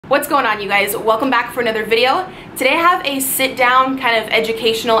What's going on, you guys? Welcome back for another video. Today I have a sit down kind of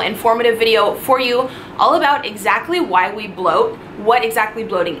educational, informative video for you all about exactly why we bloat, what exactly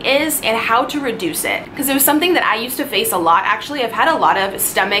bloating is, and how to reduce it. Because it was something that I used to face a lot. Actually, I've had a lot of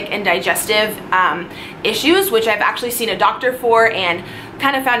stomach and digestive issues, which I've actually seen a doctor for and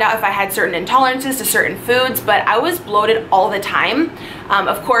kind of found out if I had certain intolerances to certain foods, but I was bloated all the time.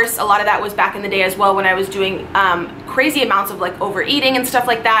 Of course, a lot of that was back in the day as well when I was doing crazy amounts of like overeating and stuff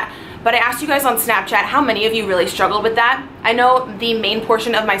like that. But I asked you guys on Snapchat how many of you really struggled with that. I know the main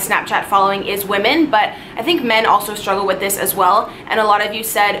portion of my Snapchat following is women, but I think men also struggle with this as well. And a lot of you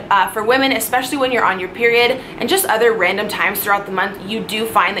said for women, especially when you're on your period and just other random times throughout the month, you do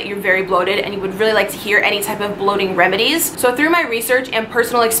find that you're very bloated and you would really like to hear any type of bloating remedies. So through my research and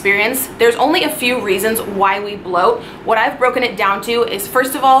personal experience, there's only a few reasons why we bloat. What I've broken it down to is,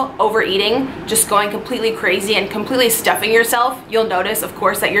 first of all, overeating, just going completely crazy and completely stuffing yourself. You'll notice, of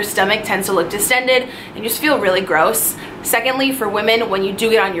course, that your stomach tends to look distended and just feel really gross. Secondly, for women, when you do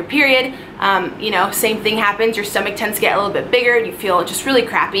get on your period, you know, same thing happens. Your stomach tends to get a little bit bigger and you feel just really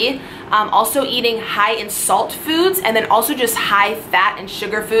crappy. Also eating high in salt foods, and then also just high fat and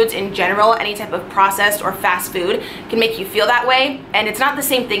sugar foods in general, any type of processed or fast food can make you feel that way. And it's not the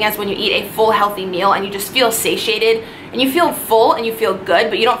same thing as when you eat a full healthy meal and you just feel satiated and you feel full and you feel good,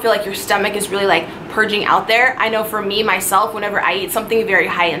 but you don't feel like your stomach is really like purging out there. I know for me, myself, whenever I eat something very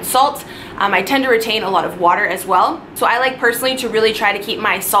high in salt, I tend to retain a lot of water as well. So I like personally to really try to keep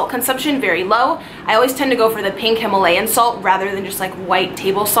my salt consumption very low. I always tend to go for the pink Himalayan salt rather than just like white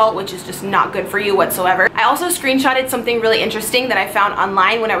table salt, which is just not good for you whatsoever. I also screenshotted something really interesting that I found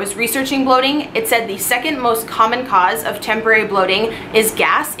online when I was researching bloating. It said the second most common cause of temporary bloating is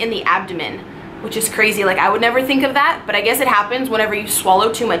gas in the abdomen, which is crazy. Like, I would never think of that, but I guess it happens whenever you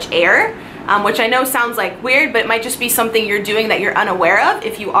swallow too much air, which I know sounds like weird, but it might just be something you're doing that you're unaware of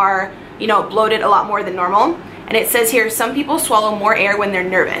if you are, you know, bloated a lot more than normal. And it says here, some people swallow more air when they're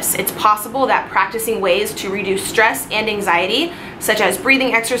nervous. It's possible that practicing ways to reduce stress and anxiety, such as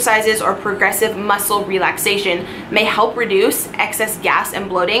breathing exercises or progressive muscle relaxation, may help reduce excess gas and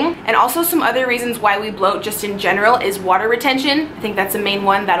bloating. And also some other reasons why we bloat just in general is water retention. I think that's the main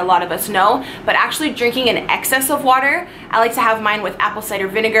one that a lot of us know, but actually drinking an excess of water. I like to have mine with apple cider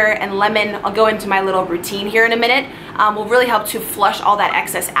vinegar and lemon. I'll go into my little routine here in a minute. Will really help to flush all that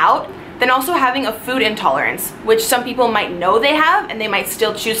excess out. Then also having a food intolerance, which some people might know they have and they might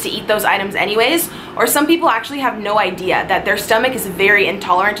still choose to eat those items anyways, or some people actually have no idea that their stomach is very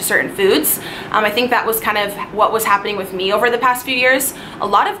intolerant to certain foods. I think that was kind of what was happening with me over the past few years. A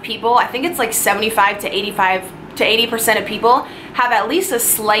lot of people, I think it's like 75 to 80% of people have at least a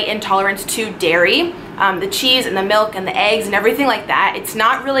slight intolerance to dairy, the cheese and the milk and the eggs and everything like that. It's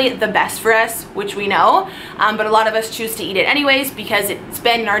not really the best for us, which we know, but a lot of us choose to eat it anyways because it's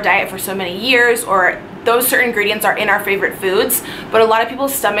been in our diet for so many years, or those certain ingredients are in our favorite foods, but a lot of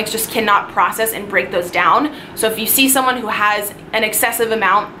people's stomachs just cannot process and break those down. So if you see someone who has an excessive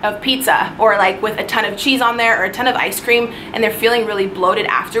amount of pizza, or like with a ton of cheese on there or a ton of ice cream, and they're feeling really bloated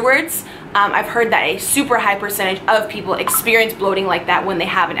afterwards, I've heard that a super high percentage of people experience bloating like that when they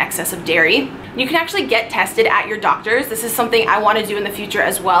have an excess of dairy. You can actually get tested at your doctor's. This is something I want to do in the future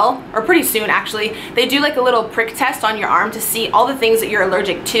as well, or pretty soon actually. They do like a little prick test on your arm to see all the things that you're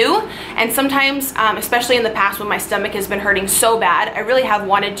allergic to. And sometimes, especially in the past when my stomach has been hurting so bad, I really have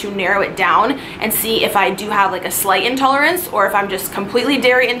wanted to narrow it down and see if I do have like a slight intolerance or if I'm just completely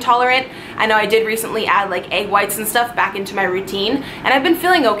dairy intolerant. I know I did recently add like egg whites and stuff back into my routine, and I've been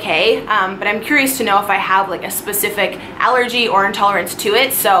feeling okay, but I'm curious to know if I have like a specific allergy or intolerance to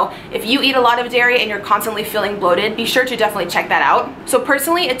it. So if you eat a lot of dairy and you're constantly feeling bloated, be sure to definitely check that out. So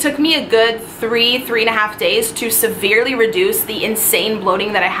personally, it took me a good 3.5 days to severely reduce the insane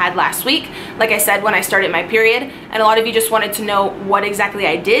bloating that I had last week, like I said, when I started my period. And a lot of you just wanted to know what exactly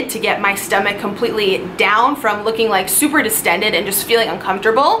I did to get my stomach completely down from looking like super distended and just feeling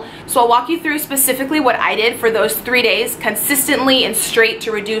uncomfortable. So I'll walk you through specifically what I did for those 3 days consistently and straight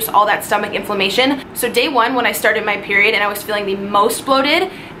to reduce all that stomach inflammation. So day one, when I started my period and I was feeling the most bloated,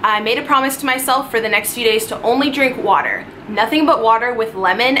 I made a promise to myself for the next few days to only drink water. Nothing but water with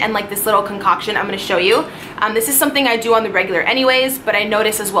lemon and like this little concoction I'm going to show you. This is something I do on the regular anyways, but I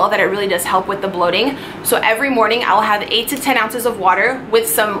notice as well that it really does help with the bloating. So every morning I'll have 8 to 10 ounces of water with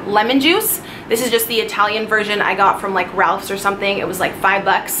some lemon juice. This is just the Italian version I got from like Ralph's or something. It was like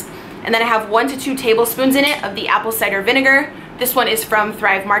 $5. And then I have 1 to 2 tablespoons in it of the apple cider vinegar. This one is from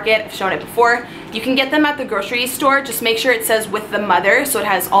Thrive Market. I've shown it before. You can get them at the grocery store. Just make sure it says with the mother, so it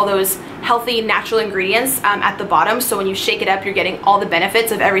has all those healthy natural ingredients at the bottom, so when you shake it up you're getting all the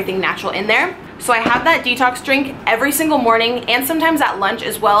benefits of everything natural in there. So I have that detox drink every single morning and sometimes at lunch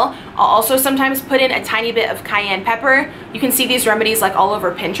as well. I'll also sometimes put in a tiny bit of cayenne pepper. You can see these remedies like all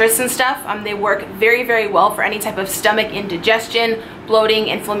over Pinterest and stuff. They work very, very well for any type of stomach indigestion, bloating,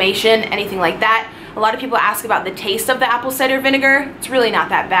 inflammation, anything like that. A lot of people ask about the taste of the apple cider vinegar. It's really not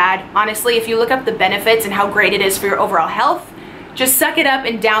that bad. Honestly, if you look up the benefits and how great it is for your overall health, just suck it up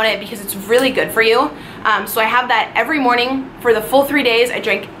and down it because it's really good for you. So I have that every morning for the full 3 days. I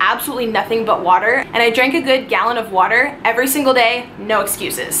drank absolutely nothing but water, and I drank a good gallon of water every single day, no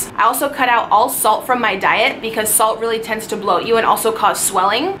excuses. I also cut out all salt from my diet because salt really tends to bloat you and also cause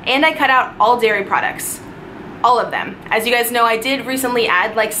swelling, and I cut out all dairy products. All of them. As you guys know, I did recently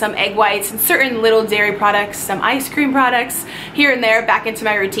add like some egg whites and certain little dairy products, some ice cream products here and there back into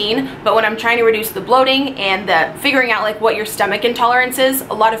my routine. But when I'm trying to reduce the bloating and the figuring out like what your stomach intolerance is,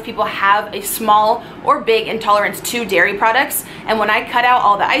 a lot of people have a small or big intolerance to dairy products. And when I cut out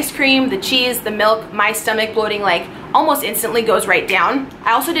all the ice cream, the cheese, the milk, my stomach bloating like almost instantly goes right down.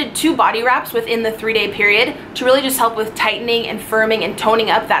 I also did 2 body wraps within the 3-day period to really just help with tightening and firming and toning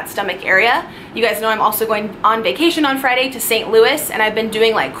up that stomach area. You guys know I'm also going on vacation on Friday to St. Louis, and I've been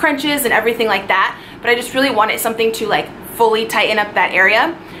doing like crunches and everything like that, but I just really wanted something to like fully tighten up that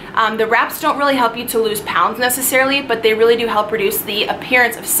area. The wraps don't really help you to lose pounds necessarily, but they really do help reduce the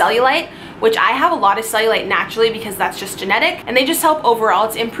appearance of cellulite, which I have a lot of cellulite naturally because that's just genetic, and they just help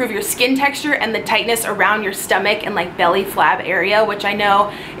overall to improve your skin texture and the tightness around your stomach and like belly flab area, which I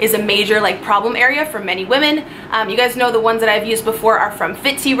know is a major like problem area for many women. You guys know the ones that I've used before are from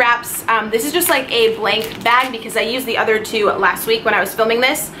Fitzy Wraps. This is just like a blank bag because I used the other 2 last week when I was filming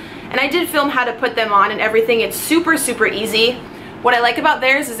this, and I did film how to put them on and everything. It's super, super easy. What I like about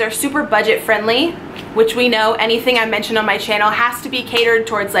theirs is they're super budget friendly, which we know anything I mentioned on my channel has to be catered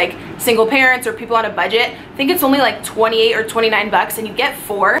towards like single parents or people on a budget. I think it's only like 28 or 29 bucks and you get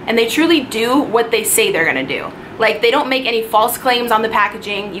 4, and they truly do what they say they're gonna do. Like, they don't make any false claims on the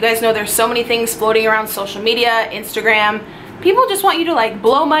packaging. You guys know there's so many things floating around social media, Instagram. People just want you to like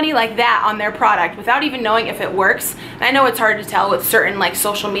blow money like that on their product without even knowing if it works. And I know it's hard to tell with certain like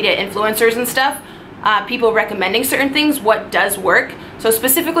social media influencers and stuff. People recommending certain things, what does work. So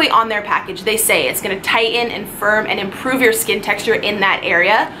specifically on their package, they say it's going to tighten and firm and improve your skin texture in that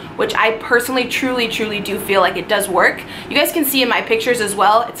area, which I personally truly do feel like it does work. You guys can see in my pictures as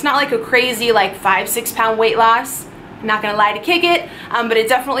well, it's not like a crazy like 5-6 pound weight loss. I'm not gonna lie to kick it, but it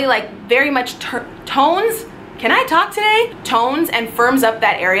definitely like very much tones. Can I talk today? Tones and firms up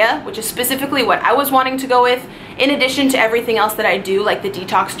that area, which is specifically what I was wanting to go with, in addition to everything else that I do, like the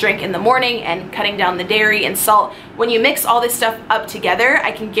detox drink in the morning and cutting down the dairy and salt. When you mix all this stuff up together,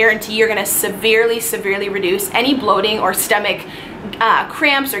 I can guarantee you're gonna severely reduce any bloating or stomach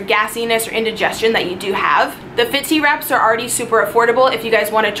cramps or gassiness or indigestion that you do have. The Fitzy Wraps are already super affordable if you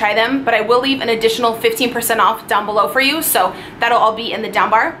guys want to try them, but I will leave an additional 15% off down below for you, so that'll all be in the down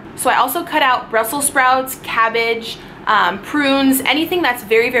bar. So I also cut out Brussels sprouts, cabbage, prunes, anything that's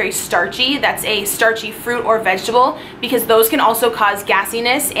very starchy, that's a starchy fruit or vegetable, because those can also cause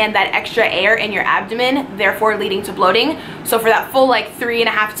gassiness and that extra air in your abdomen, therefore leading to bloating. So for that full like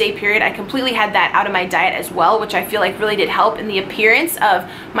 3.5 day period, I completely had that out of my diet as well, which I feel like really did help in the appearance of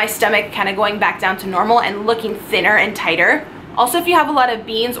my stomach kind of going back down to normal and looking thinner and tighter. Also, if you have a lot of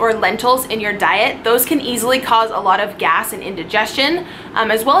beans or lentils in your diet, those can easily cause a lot of gas and indigestion,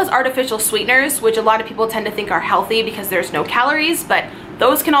 as well as artificial sweeteners, which a lot of people tend to think are healthy because there's no calories, but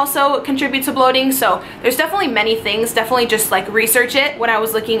those can also contribute to bloating. So there's definitely many things. Definitely just like research it. When I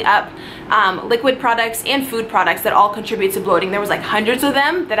was looking up liquid products and food products that all contribute to bloating, there was like hundreds of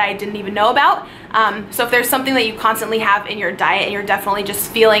them that I didn't even know about. So if there's something that you constantly have in your diet and you're definitely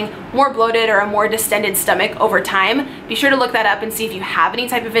just feeling more bloated or a more distended stomach over time, be sure to look that up and see if you have any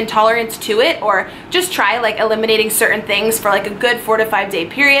type of intolerance to it, or just try like eliminating certain things for like a good 4 to 5 day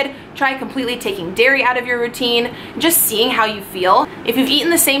period. Try completely taking dairy out of your routine and just seeing how you feel. If you've eaten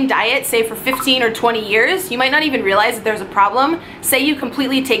the same diet, say for 15 or 20 years, you might not even realize that there's a problem. Say you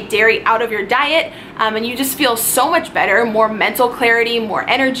completely take dairy out of your diet and you just feel so much better, more mental clarity, more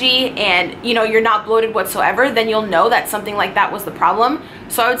energy, and you know, you're not bloated whatsoever, then you'll know that something like that was the problem.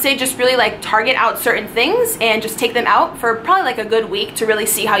 So I would say just really like target out certain things and just take them out for probably like a good week to really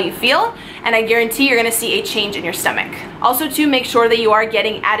see how you feel, and I guarantee you're gonna see a change in your stomach. Also, to make sure that you are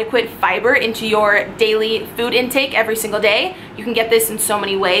getting adequate fiber into your daily food intake every single day. You can get this in so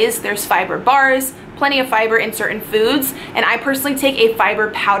many ways. There's fiber bars, plenty of fiber in certain foods, and I personally take a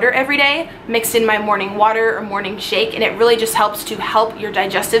fiber powder every day mixed in my morning water or morning shake, and it really just helps to help your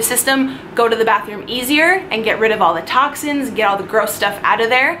digestive system go to the bathroom easier and get rid of all the toxins, get all the gross stuff out of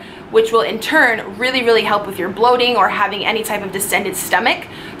there, which will in turn really help with your bloating or having any type of distended stomach.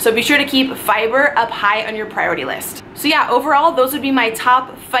 So be sure to keep fiber up high on your priority list. So yeah, overall, those would be my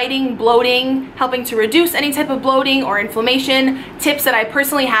top fighting bloating, helping to reduce any type of bloating or inflammation tips that I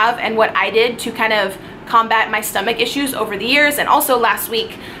personally have and what I did to kind of combat my stomach issues over the years and also last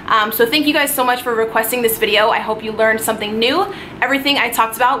week. So thank you guys so much for requesting this video. I hope you learned something new. Everything I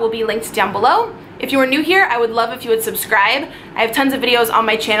talked about will be linked down below. If you are new here, I would love if you would subscribe. I have tons of videos on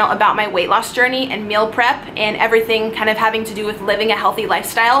my channel about my weight loss journey and meal prep and everything kind of having to do with living a healthy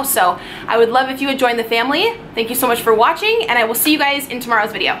lifestyle. So I would love if you would join the family. Thank you so much for watching, and I will see you guys in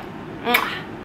tomorrow's video. Mwah.